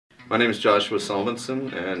My name is Joshua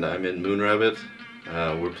Salmonson, and I'm in Moonrabbit.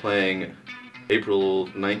 We're playing April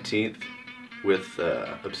 19th with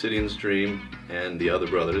Obsidian's Dream and the other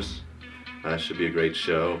brothers. Should be a great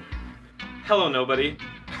show. Hello, nobody.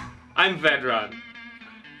 I'm Vedron.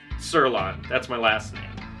 Sirlon, that's my last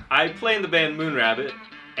name. I play in the band Moonrabbit,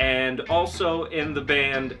 and also in the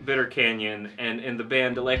band Bitter Canyon, and in the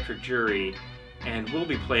band Electric Jury, and we'll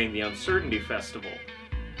be playing the Uncertainty Festival,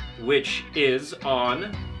 which is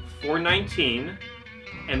on 4/19,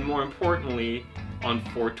 and more importantly, on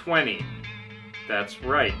 4/20. That's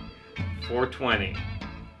right, 4/20.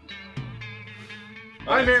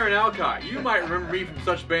 I'm Aaron Alcott. You might remember me from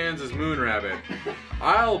such bands as Moonrabbit.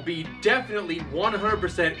 I'll be definitely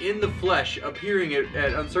 100% in the flesh appearing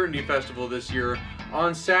at Uncertainty Festival this year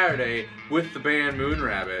on Saturday with the band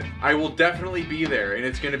Moonrabbit. I will definitely be there, and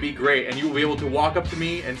it's going to be great, and you will be able to walk up to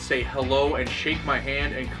me and say hello and shake my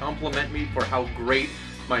hand and compliment me for how great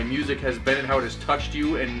my music has been and how it has touched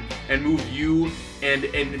you and moved you and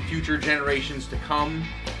future generations to come,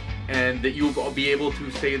 and that you will be able to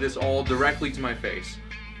say this all directly to my face.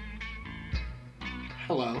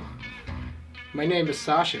 Hello, my name is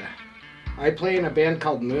Sasha. I play in a band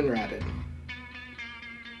called Moonrabbit.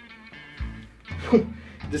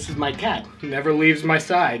 This is my cat, never leaves my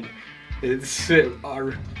side.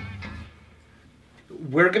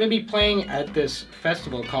 We're going to be playing at this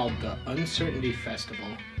festival called the Uncertainty Festival.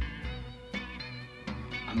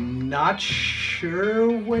 I'm not sure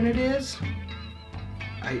when it is.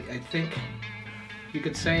 I think you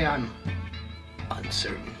could say I'm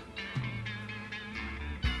uncertain.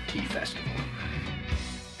 Tea Festival.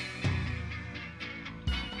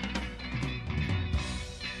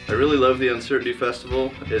 I really love the Uncertainty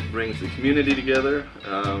Festival. It brings the community together.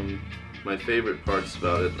 My favorite parts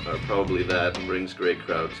about it are probably that, and brings great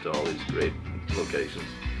crowds to all these great locations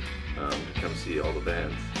to come see all the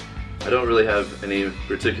bands. I don't really have any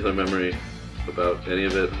particular memory about any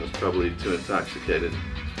of it. I was probably too intoxicated.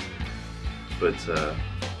 But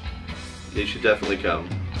you should definitely come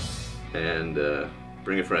and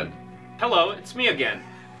bring a friend. Hello, it's me again.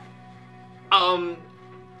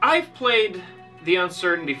 I've played the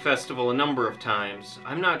Uncertainty Festival a number of times.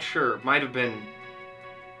 I'm not sure, might have been,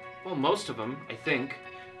 well, most of them, I think.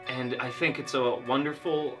 And I think it's a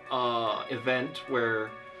wonderful event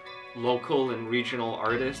where local and regional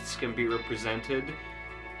artists can be represented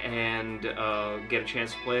and get a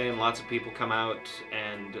chance to play, and lots of people come out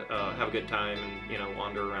and have a good time and, you know,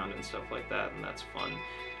 wander around and stuff like that, and that's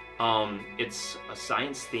fun. It's a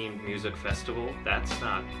science-themed music festival. That's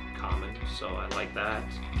not common, so I like that.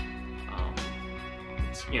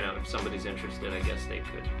 It's, you know, if somebody's interested, I guess they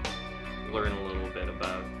could learn a little bit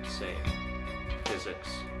about, say, physics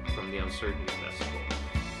from the Uncertainty Festival.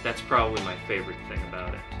 That's probably my favorite thing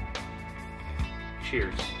about it.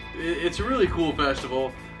 Cheers. It's a really cool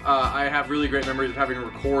festival. I have really great memories of having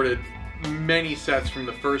recorded many sets from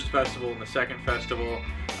the first festival and the second festival,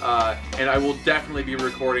 and I will definitely be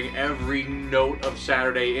recording every note of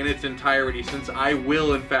Saturday in its entirety, since I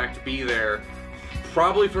will in fact be there,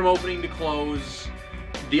 probably from opening to close.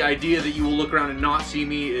 The idea that you will look around and not see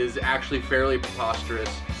me is actually fairly preposterous,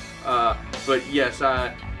 but yes,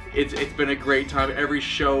 it's been a great time. Every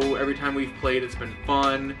show, every time we've played, it's been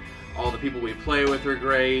fun. All the people we play with are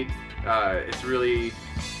great.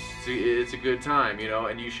 It's a good time, you know,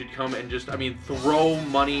 and you should come and just, I mean, throw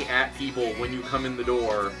money at people when you come in the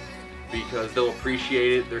door, because they'll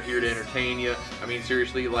appreciate it. They're here to entertain you. I mean,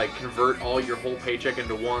 seriously, like, convert all your whole paycheck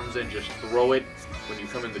into ones and just throw it when you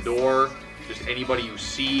come in the door. Just anybody you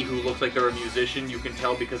see who looks like they're a musician, you can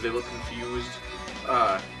tell because they look confused.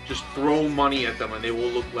 Just throw money at them and they will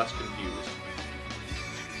look less confused.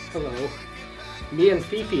 Hello, me and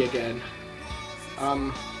Fifi again.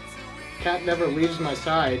 Cat never leaves my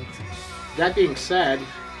side. That being said,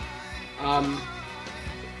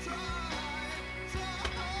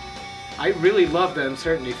 I really love the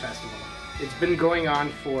Uncertainty Festival. It's been going on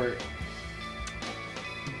for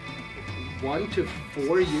 1 to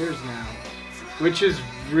 4 years now, which is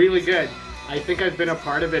really good. I think I've been a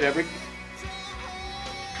part of it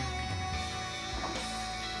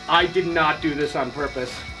I did not do this on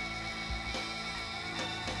purpose.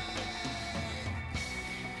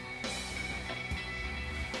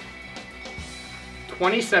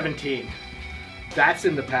 "2017, that's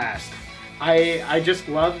in the past." I just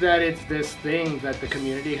love that it's this thing that the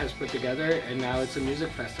community has put together, and now it's a music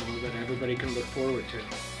festival that everybody can look forward to.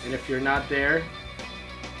 And if you're not there,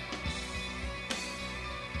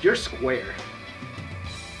 you're square.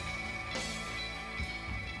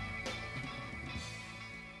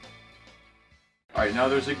 Alright, now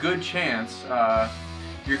there's a good chance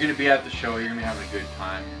you're gonna be at the show, you're gonna be having a good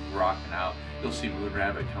time, you're rocking out. You'll see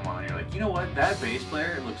Moonrabbit come on, and you're like, you know what? That bass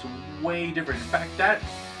player looks way different. In fact,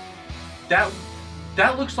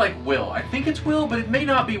 that looks like Will. I think it's Will, but it may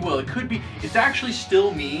not be Will. It could be. It's actually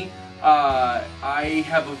still me. I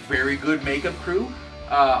have a very good makeup crew.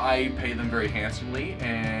 I pay them very handsomely,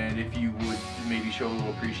 and if you would maybe show a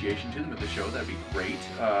little appreciation to them at the show, that'd be great.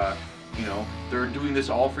 You know, they're doing this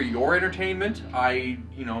all for your entertainment.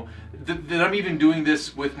 You know, that I'm even doing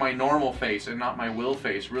this with my normal face and not my Will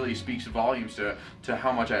face really speaks volumes to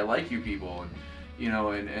how much I like you people, and you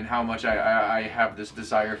know, and how much I have this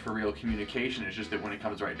desire for real communication. It's just that when it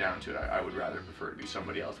comes right down to it, I would rather prefer to be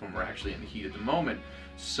somebody else when we're actually in the heat of the moment.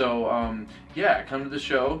 So, yeah, come to the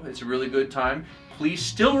show. It's a really good time. Please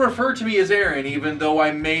still refer to me as Aaron, even though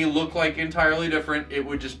I may look like entirely different. It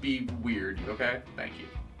would just be weird, okay? Thank you.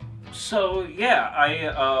 So yeah,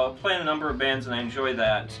 I play in a number of bands and I enjoy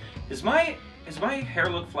that. Is my hair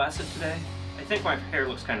look flaccid today? I think my hair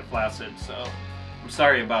looks kind of flaccid, so I'm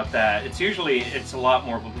sorry about that. It's a lot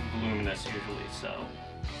more voluminous usually, so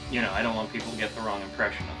you know, I don't want people to get the wrong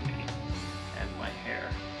impression of me and my hair.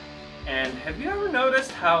 And have you ever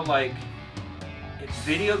noticed how, like, if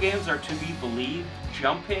video games are to be believed,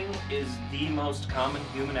 jumping is the most common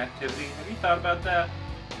human activity? Have you thought about that?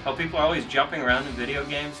 How people are always jumping around in video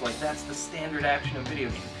games, like that's the standard action of video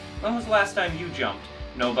games. When was the last time you jumped?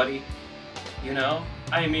 Nobody? You know?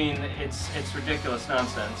 I mean, it's ridiculous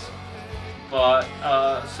nonsense. But,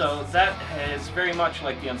 so that is very much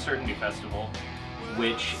like the Uncertainty Festival,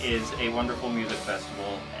 which is a wonderful music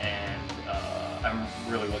festival, and I'm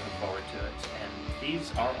really looking forward to it. And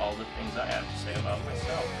these are all the things I have to say about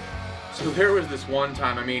myself. So there was this one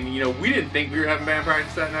time, I mean, you know, we didn't think we were having band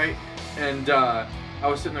practice that night, and I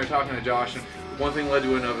was sitting there talking to Josh, and one thing led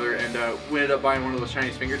to another, and we ended up buying one of those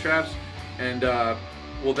Chinese finger traps, and well,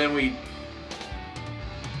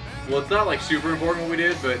 it's not like super important what we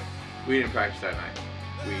did, but we didn't practice that night.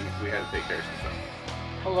 We had to take care of some stuff.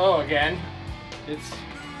 Hello again. It's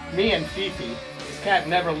me and Fifi. This cat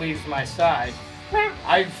never leaves my side.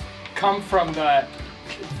 I've come from the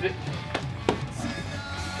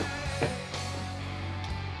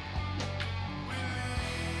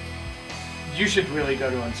You should really go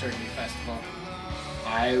to Uncertainty Festival.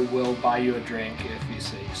 I will buy you a drink if you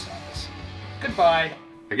say you saw this. Goodbye.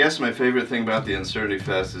 I guess my favorite thing about the Uncertainty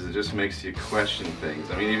Fest is it just makes you question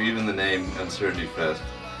things. I mean, even the name Uncertainty Fest,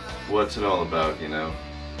 what's it all about, you know?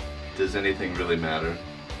 Does anything really matter?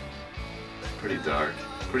 Pretty dark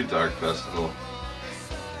festival.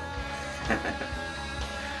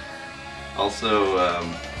 Also,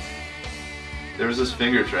 there was this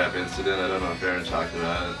finger trap incident. I don't know if Aaron talked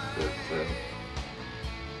about it, but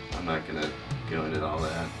I'm not gonna go into all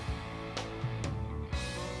that.